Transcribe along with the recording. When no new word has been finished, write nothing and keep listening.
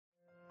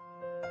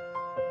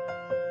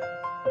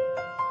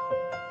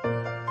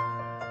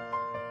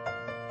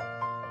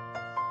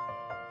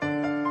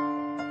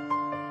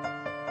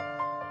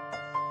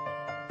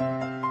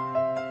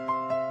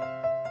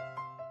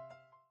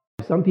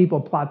Some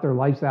people plot their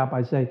lives out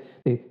by saying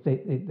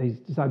they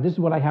decide this is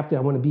what I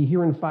want to be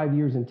here in 5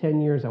 years, in 10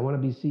 years, I want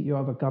to be CEO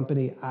of a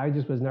company. I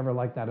just was never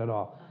like that at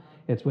all.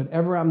 It's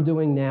whatever I'm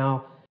doing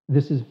now,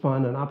 this is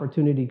fun, an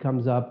opportunity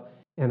comes up,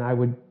 and I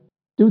would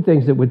do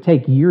things that would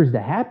take years to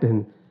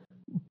happen,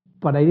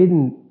 but I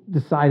didn't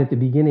decide at the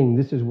beginning,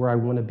 this is where I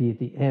want to be at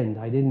the end.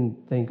 I didn't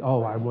think,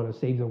 oh, I want to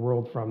save the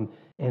world from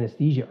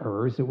anesthesia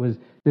errors.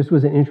 This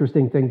was an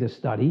interesting thing to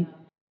study.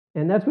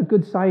 And that's what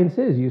good science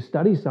is. You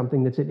study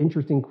something that's an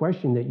interesting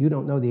question that you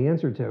don't know the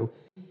answer to.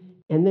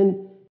 And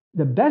then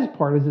the best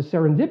part is the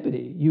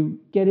serendipity. You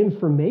get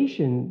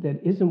information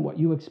that isn't what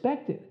you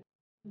expected.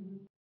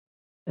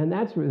 And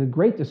that's where the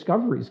great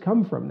discoveries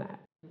come from that.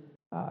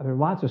 There are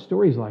lots of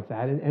stories like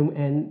that.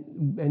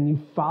 And you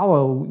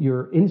follow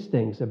your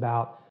instincts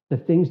about the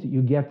things that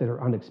you get that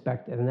are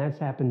unexpected. And that's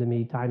happened to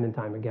me time and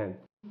time again.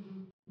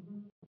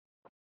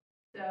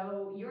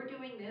 So you're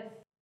doing this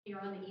here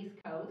on the East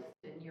Coast,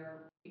 and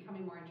you're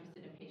becoming more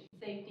interested in patient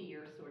safety.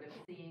 You're sort of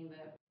seeing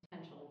the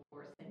potential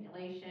for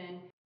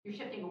simulation. You're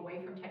shifting away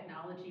from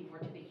technology more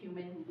to the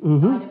human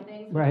side of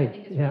things, which I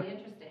think is really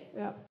interesting.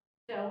 Yeah.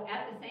 So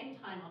at the same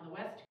time on the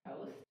West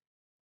Coast,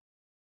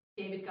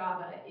 David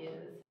Gaba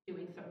is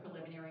doing some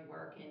preliminary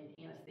work in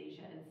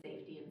anesthesia and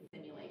safety and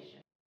simulation.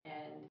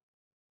 And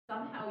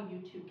somehow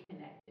you two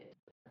connected.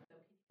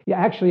 Yeah,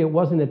 actually, it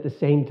wasn't at the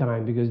same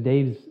time because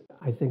Dave's,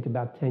 I think,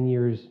 about 10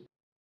 years.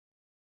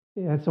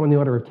 Yeah, that's on the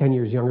order of 10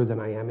 years younger than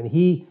I am. And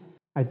he,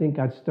 I think,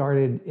 got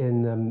started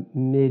in the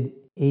mid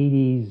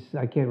 80s.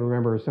 I can't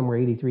remember, somewhere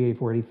 83,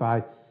 84,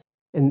 85.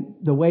 And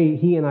the way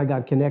he and I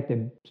got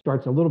connected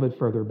starts a little bit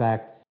further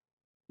back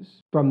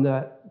from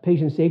the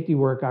patient safety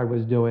work I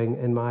was doing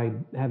and my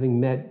having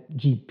met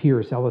G.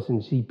 Pierce,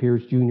 Ellison C.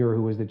 Pierce Jr.,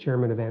 who was the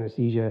chairman of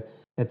anesthesia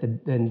at the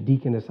then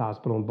Deaconess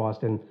Hospital in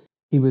Boston.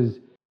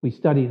 We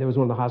studied, that was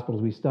one of the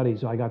hospitals we studied,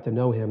 so I got to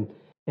know him.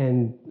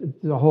 And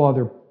the whole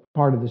other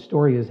part of the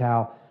story is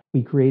how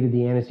we created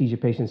the Anesthesia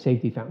Patient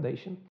Safety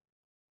Foundation,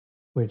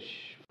 which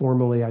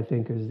formally I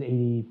think is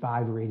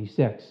 85 or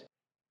 86.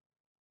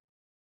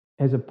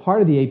 As a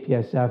part of the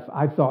APSF,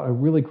 I thought a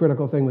really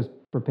critical thing was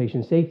for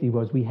patient safety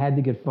was we had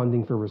to get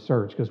funding for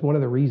research, because one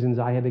of the reasons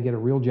I had to get a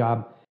real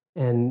job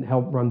and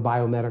help run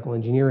biomedical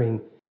engineering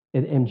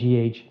at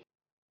MGH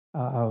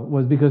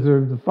was because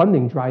the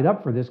funding dried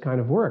up for this kind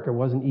of work. It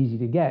wasn't easy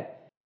to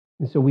get.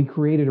 And so we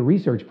created a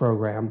research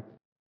program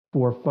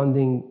for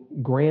funding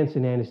grants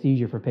in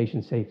anesthesia for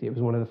patient safety. It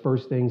was one of the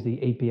first things the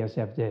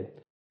APSF did.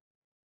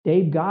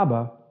 Dave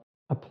Gaba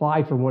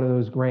applied for one of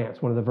those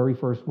grants, one of the very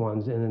first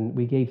ones, and then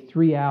we gave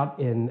 3 out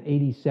in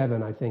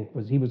 87, I think,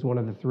 he was one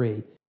of the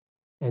 3,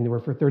 and they were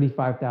for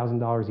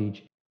 $35,000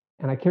 each.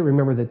 And I can't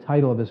remember the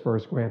title of his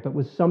first grant, but it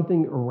was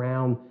something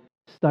around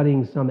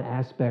studying some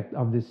aspect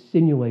of this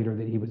simulator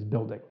that he was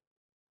building.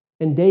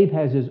 And Dave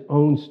has his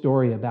own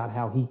story about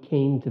how he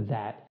came to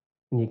that,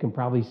 and you can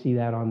probably see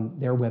that on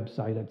their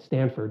website at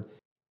Stanford.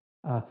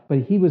 But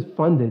he was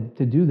funded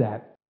to do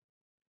that.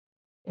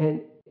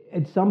 And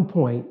at some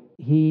point,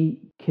 he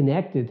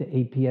connected to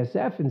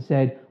APSF and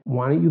said,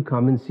 why don't you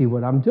come and see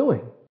what I'm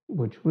doing?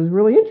 Which was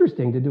really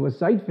interesting, to do a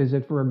site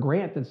visit for a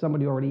grant that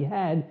somebody already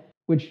had,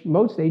 which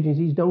most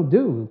agencies don't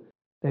do.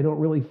 They don't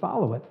really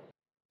follow it.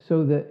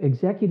 So the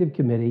executive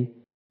committee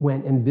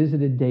went and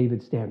visited Dave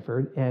at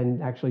Stanford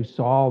and actually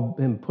saw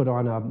him put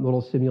on a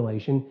little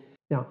simulation.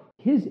 Now,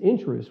 his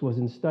interest was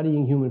in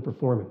studying human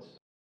performance.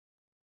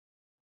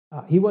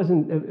 He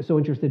wasn't so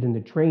interested in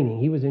the training.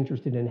 He was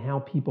interested in how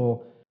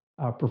people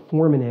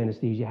perform in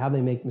anesthesia, how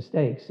they make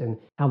mistakes, and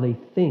how they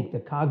think, the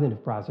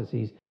cognitive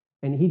processes.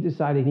 And he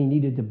decided he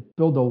needed to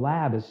build a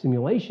lab, a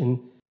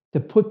simulation, to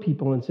put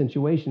people in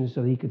situations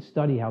so that he could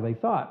study how they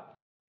thought.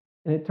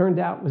 And it turned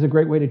out it was a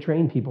great way to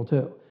train people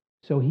too.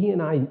 So he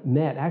and I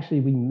met.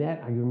 Actually, we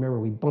met, I remember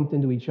we bumped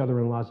into each other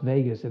in Las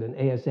Vegas at an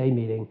ASA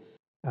meeting,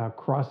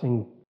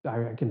 crossing,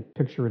 I can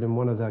picture it in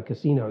one of the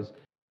casinos.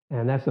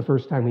 And that's the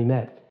first time we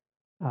met.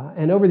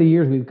 And over the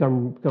years, we've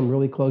become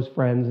really close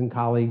friends and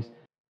colleagues.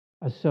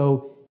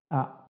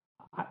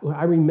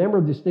 I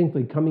remember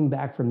distinctly coming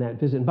back from that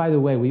visit. And by the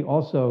way, we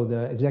also,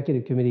 the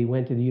executive committee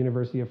went to the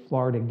University of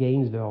Florida,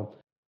 Gainesville,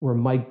 where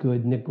Mike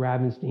Good, Nick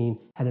Gravenstein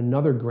had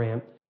another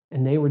grant,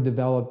 and they were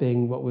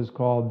developing what was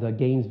called the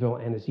Gainesville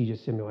Anesthesia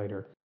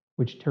Simulator,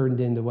 which turned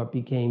into what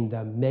became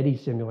the Medi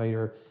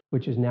Simulator,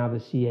 which is now the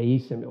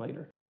CAE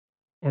Simulator.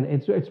 And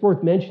it's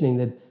worth mentioning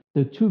that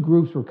the two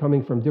groups were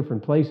coming from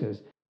different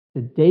places.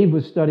 That Dave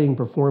was studying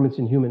performance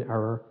in human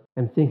error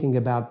and thinking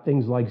about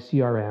things like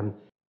CRM.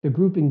 The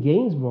group in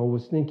Gainesville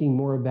was thinking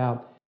more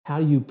about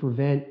how do you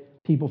prevent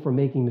people from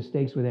making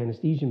mistakes with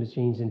anesthesia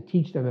machines and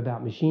teach them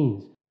about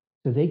machines.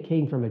 So they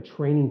came from a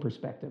training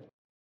perspective.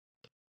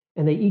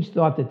 And they each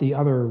thought that the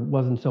other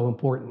wasn't so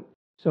important.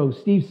 So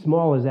Steve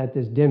Small is at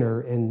this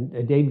dinner,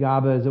 and Dave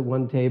Gaba is at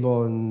one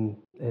table, and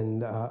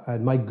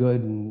Mike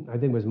Good, and I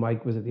think it was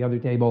Mike, was at the other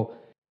table.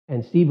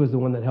 And Steve was the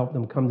one that helped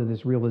them come to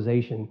this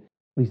realization,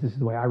 at least this is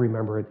the way I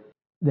remember it,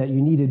 that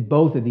you needed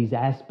both of these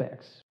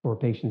aspects for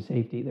patient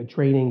safety, the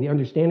training, the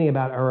understanding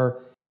about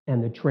error,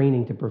 and the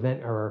training to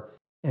prevent error.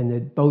 and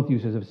that both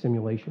uses of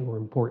simulation were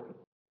important.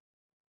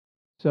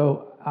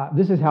 So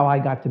this is how I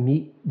got to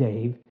meet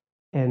Dave,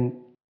 and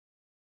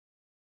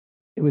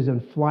it was in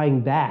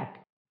flying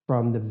back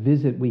from the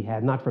visit we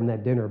had, not from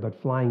that dinner,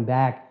 but flying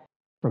back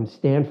from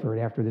Stanford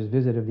after this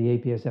visit of the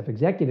APSF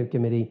Executive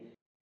Committee,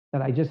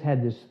 that I just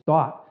had this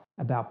thought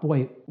about,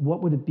 boy,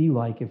 what would it be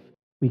like if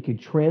we could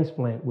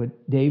transplant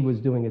what Dave was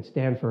doing at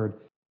Stanford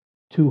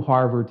to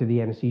Harvard, to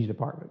the anesthesia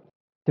department,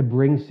 to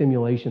bring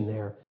simulation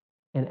there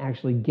and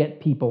actually get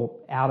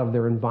people out of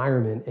their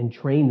environment and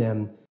train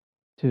them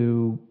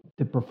to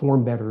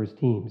perform better as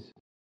teams.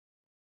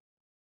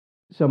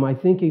 So my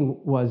thinking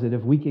was that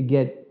if we could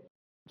get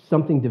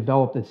something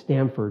developed at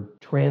Stanford,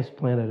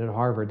 transplanted at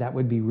Harvard, that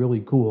would be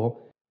really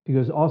cool,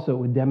 because also it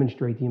would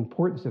demonstrate the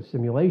importance of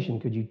simulation.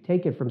 Could you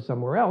take it from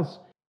somewhere else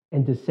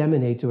and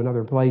disseminate to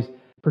another place,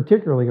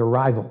 particularly a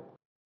rival?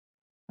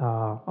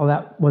 Oh,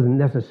 that wasn't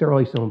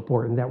necessarily so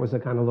important. That was a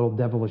kind of little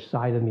devilish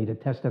side of me to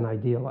test an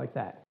idea like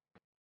that.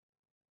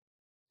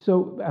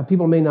 So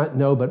people may not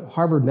know, but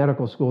Harvard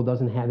Medical School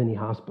doesn't have any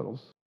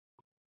hospitals.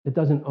 It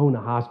doesn't own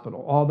a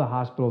hospital. All the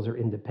hospitals are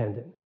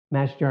independent.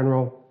 Mass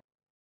General,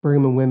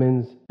 Brigham and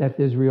Women's, Beth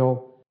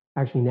Israel,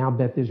 actually now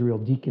Beth Israel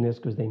Deaconess,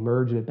 because they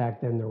merged it.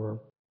 Back then they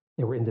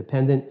were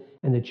independent,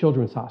 and the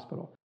Children's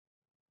Hospital.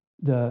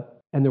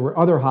 And there were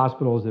other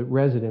hospitals that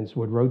residents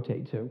would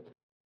rotate to.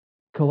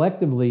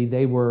 Collectively,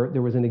 there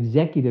was an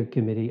executive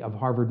committee of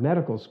Harvard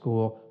Medical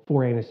School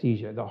for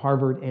anesthesia, the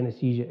Harvard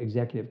Anesthesia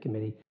Executive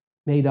Committee,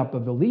 made up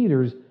of the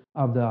leaders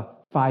of the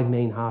 5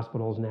 main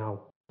hospitals,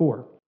 now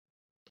 4.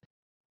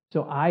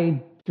 So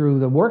through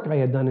the work I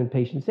had done in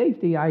patient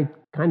safety, I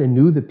kind of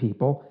knew the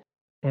people,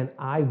 and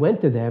I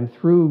went to them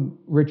through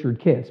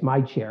Richard Kitts,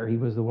 my chair. He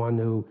was the one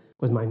who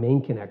was my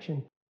main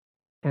connection.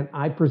 And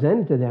I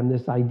presented to them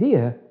this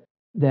idea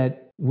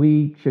that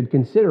we should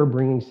consider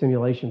bringing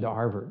simulation to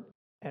Harvard.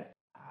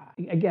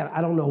 Again, I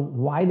don't know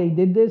why they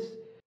did this,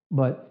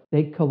 but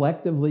they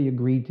collectively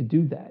agreed to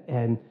do that.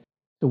 And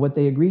so what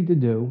they agreed to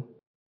do,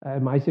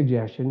 my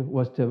suggestion,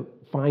 was to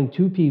find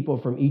 2 people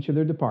from each of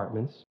their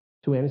departments,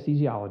 2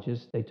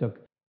 anesthesiologists. They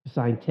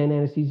assigned 10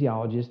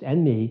 anesthesiologists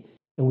and me,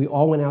 and we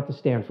all went out to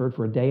Stanford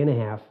for a day and a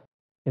half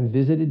and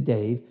visited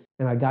Dave.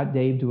 And I got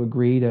Dave to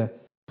agree to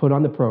put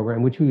on the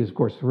program, which he was, of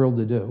course, thrilled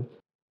to do.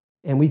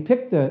 And we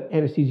picked the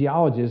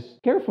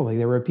anesthesiologists carefully.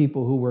 There were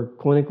people who were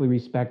clinically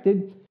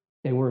respected.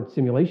 They weren't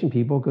simulation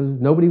people because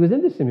nobody was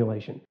into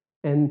simulation.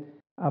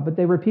 But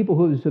they were people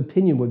whose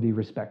opinion would be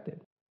respected.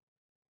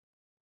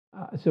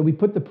 So we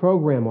put the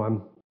program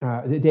on.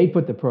 Dave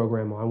put the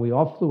program on. We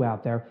all flew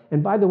out there.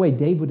 And by the way,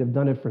 Dave would have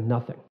done it for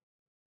nothing.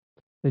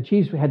 The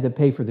chiefs had to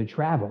pay for the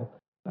travel,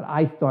 but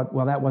I thought,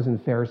 well, that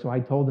wasn't fair. So I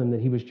told him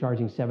that he was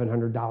charging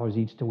 $700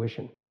 each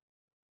tuition.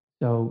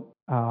 So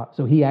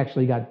he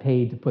actually got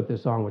paid to put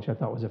this on, which I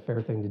thought was a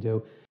fair thing to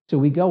do. So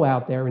we go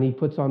out there, and he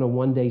puts on a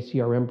 1-day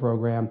CRM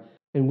program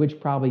in which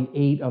probably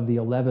 8 of the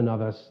 11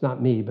 of us,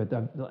 not me, but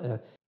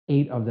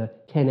 8 of the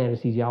 10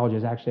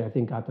 anesthesiologists actually, I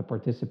think, got to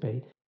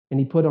participate. And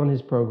he put on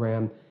his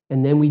program,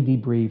 and then we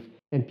debriefed,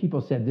 and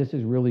people said, this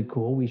is really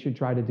cool. We should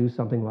try to do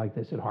something like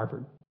this at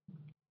Harvard.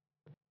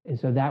 And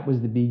so that was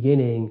the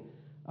beginning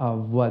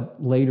of what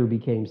later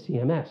became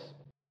CMS.